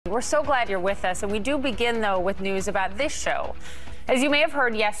We're so glad you're with us, and we do begin, though, with news about this show. As you may have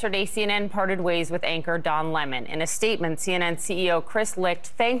heard yesterday, CNN parted ways with anchor Don Lemon. In a statement, CNN CEO Chris Licht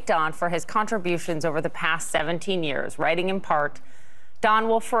thanked Don for his contributions over the past 17 years, writing in part, "Don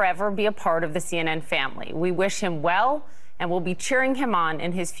will forever be a part of the CNN family. We wish him well and we'll be cheering him on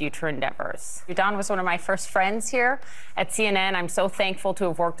in his future endeavors." Don was one of my first friends here at CNN. I'm so thankful to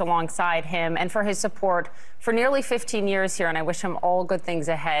have worked alongside him and for his support for nearly 15 years here, and I wish him all good things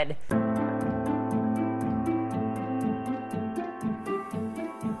ahead.